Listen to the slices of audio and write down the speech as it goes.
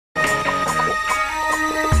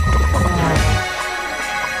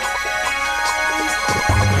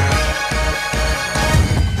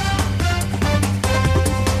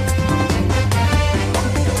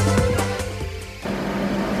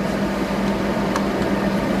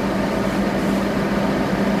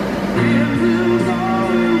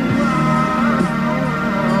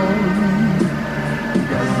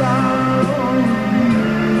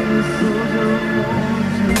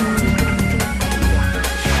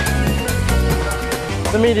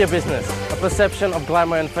The media business, a perception of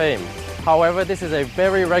glamour and fame. However, this is a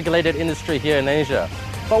very regulated industry here in Asia.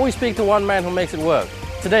 But we speak to one man who makes it work.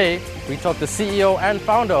 Today, we talk to CEO and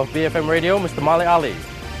founder of BFM Radio, Mr. Malek Ali.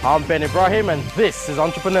 I'm Ben Ibrahim and this is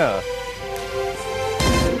Entrepreneur.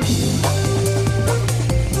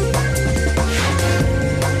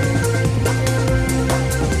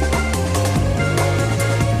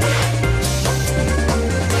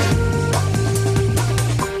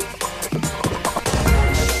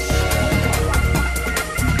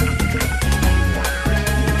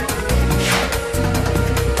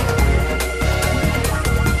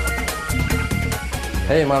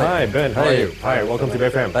 Hey Malek. Hi Ben, how are you? Hi, welcome to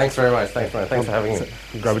BFM. Thanks very much, thanks for having me.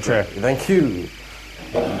 Grab a chair. Thank you.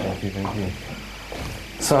 Thank you.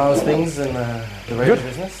 So how's things in the radio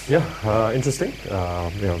business? Yeah, interesting.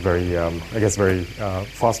 Very, I guess very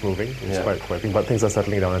fast moving. It's quite but things are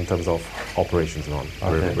settling down in terms of operations and on.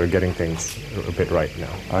 Okay. We're getting things a bit right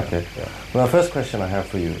now. Okay. Yeah. Well, the first question I have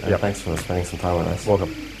for you, and thanks for spending some time with us.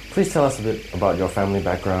 Welcome. Please tell us a bit about your family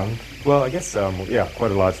background. Well, I guess,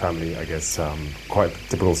 quite a large family, I guess, quite a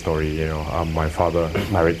typical story, my father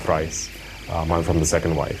married thrice, I'm from the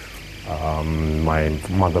second wife, my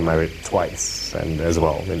mother married twice, and as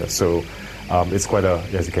well, so it's quite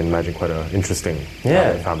as you can imagine, quite an interesting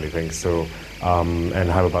family thing, so, and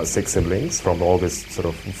I have about 6 siblings from all this sort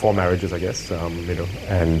of 4 marriages, I guess,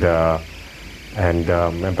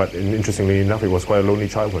 but interestingly enough, it was quite a lonely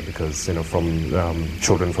childhood because, from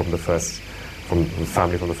children from the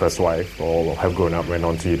family from the first wife, all have grown up, went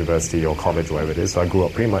on to university or college, whatever it is. So I grew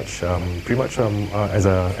up pretty much as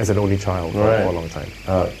an only child for a long time.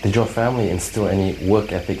 Did your family instill any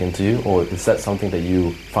work ethic into you, or is that something that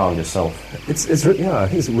you found yourself? I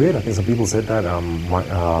think it's weird. I think some people said that.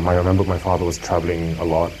 I remember my father was traveling a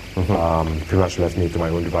lot. Pretty much left me to my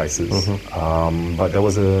own devices. But there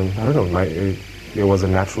was it was a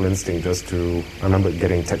natural instinct just to. I remember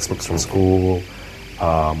getting textbooks from school.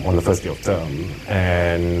 On the first day of term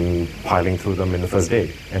and piling through them in the first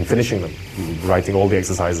day and finishing them, writing all the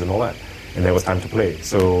exercises and all that. And there was time to play.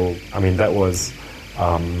 So, I mean, that was,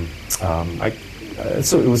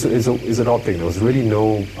 so it was an odd thing. There was really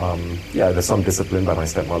no, there's some discipline by my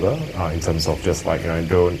stepmother in terms of just like,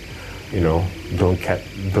 don't cut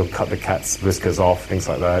the cat's whiskers off, things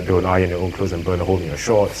like that. Don't iron your own clothes and burn a hole in your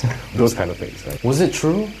shorts. Those kind of things. Right? Was it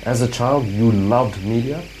true as a child you loved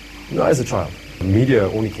media? No, as a child. Media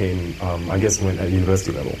only came, I guess, when at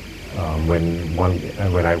university level.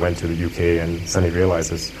 When I went to the UK and suddenly realized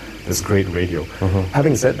this great radio.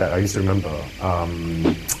 Having said that, I used to remember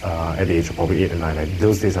at the age of probably 8 and 9.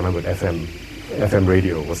 Those days, I remember FM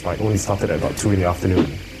radio was like only started at about 2 in the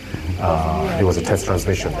afternoon. It was a test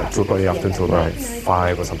transmission at 2 o'clock in the afternoon until about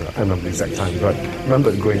 5 or something. I can't remember the exact time, but I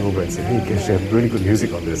remember going over and saying, hey, gosh, they have really good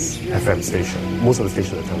music on this FM station. Most of the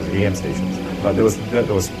stations at the time were AM stations. But that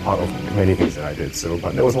was part of many things that I did. So,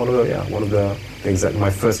 but that was one of the things that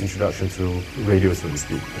my first introduction to radio, so to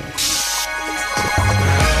speak.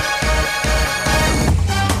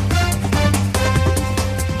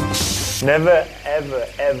 Never,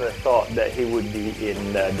 ever thought that he would be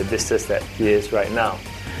in the business that he is right now.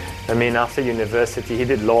 I mean, after university, he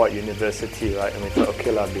did law at university, right? I mean, thought,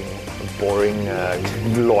 okay, being a boring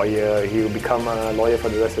lawyer, he will become a lawyer for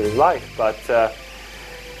the rest of his life. But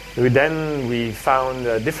then we found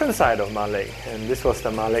a different side of Malek, and this was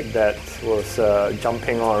the Malek that was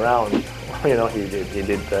jumping all around. He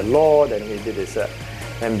did the law, then he did his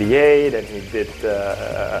MBA, then he did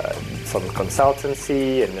some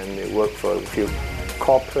consultancy, and then he worked for a few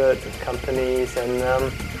corporates and companies,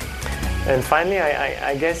 and finally,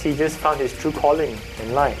 I guess he just found his true calling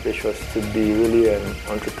in life, which was to be really an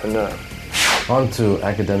entrepreneur. On to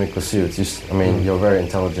academic pursuits. You're a very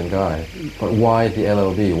intelligent guy, but why the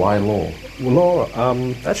LLB? Why law? Well, law,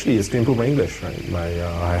 actually, is to improve my English. Right?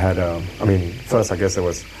 First, I guess I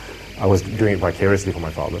was doing it vicariously for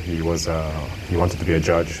my father. He wanted to be a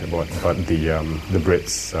judge, but the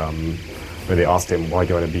Brits, when they asked him why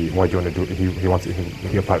do you want to do,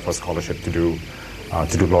 he applied for a scholarship to do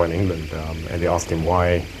law in England, and they asked him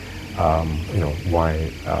why you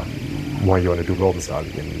want to do law, Mr. Ali,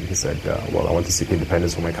 and he said, well, I want to seek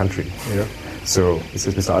independence for my country. So he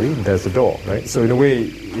says, Mr. Ali, there's the door, right? So in a way,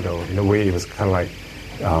 it was kind of like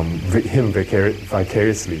him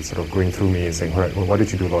vicariously sort of going through me and saying, all right, well, why did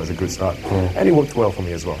you do law? It's a good start. And it worked well for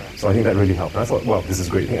me as well. So I think that really helped. And I thought, well, this is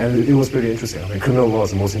great. And it was pretty interesting. Criminal law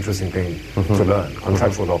is the most interesting thing to learn.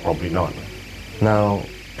 Contractual law, probably not. Now,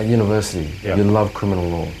 at university, you love criminal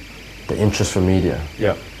law. The interest for media.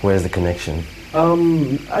 Yeah. Where's the connection?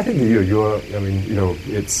 I think I mean,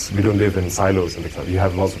 we don't live in silos in the club. You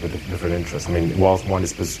have lots of different interests. I mean, whilst one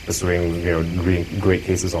is pursuing, really great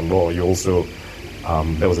cases on law, you also,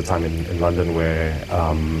 there was a time in London where,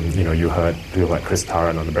 you heard people like Chris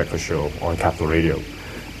Tarrant on The Breakfast Show on Capital Radio.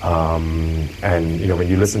 And when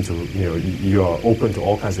you listen to, you are open to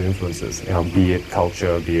all kinds of influences, be it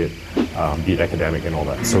culture, be it academic and all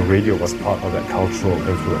that. So radio was part of that cultural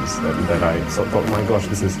influence that I sort of thought, my gosh,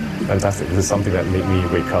 this is fantastic. This is something that made me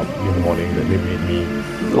wake up in the morning, that made me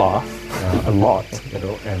laugh a lot,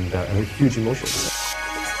 and a huge emotion.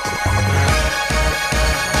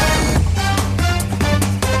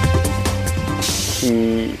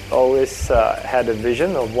 He always had a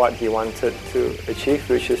vision of what he wanted to achieve,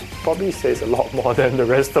 which is probably says a lot more than the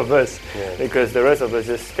rest of us, because the rest of us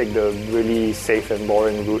just take the really safe and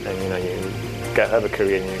boring route, and you have a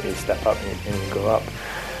career and you step up and you go up.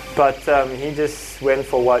 But he just went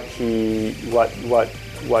for what he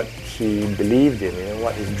believed in,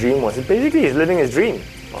 what his dream was. Basically, he's living his dream,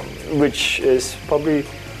 which is probably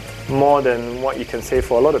more than what you can say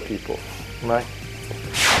for a lot of people, right?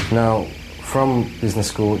 Now, from business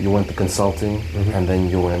school, you went to consulting, and then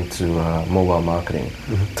you went to mobile marketing.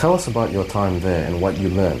 Tell us about your time there and what you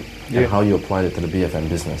learned and how you applied it to the BFM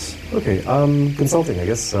business. Okay, consulting, I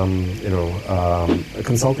guess,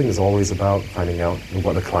 consulting is always about finding out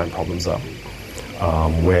what the client problems are,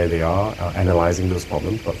 where they are, analyzing those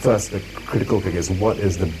problems. But first, the critical thing is, what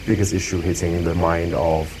is the biggest issue hitting the mind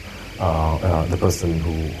of the person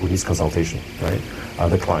who needs consultation, right?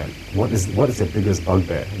 The client. What is their biggest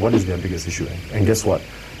bugbear? What is their biggest issue? And guess what?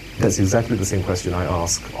 That's exactly the same question I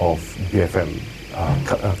ask of BFM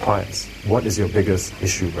clients. What is your biggest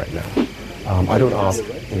issue right now? I don't ask,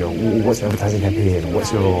 what's your advertising campaign?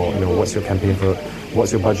 What's your campaign for?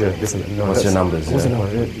 What's your budget? This and no, what's your numbers? What's your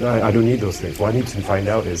number? I don't need those things. What I need to find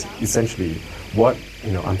out is essentially what,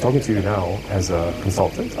 I'm talking to you now as a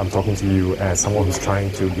consultant. I'm talking to you as someone who's trying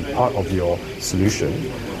to be part of your solution.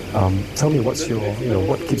 Tell me what's your,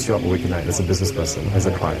 what keeps you up awake at night as a business person, as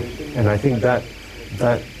a client. And I think that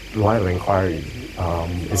line of inquiry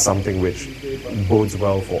is something which bodes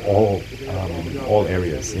well for all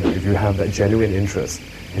areas. If you have that genuine interest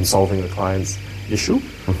in solving the client's issue,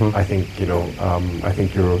 I think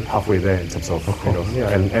you're halfway there in terms of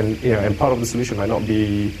and part of the solution might not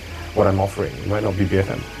be what I'm offering. It might not be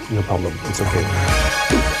BFM. No problem. It's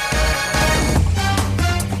okay.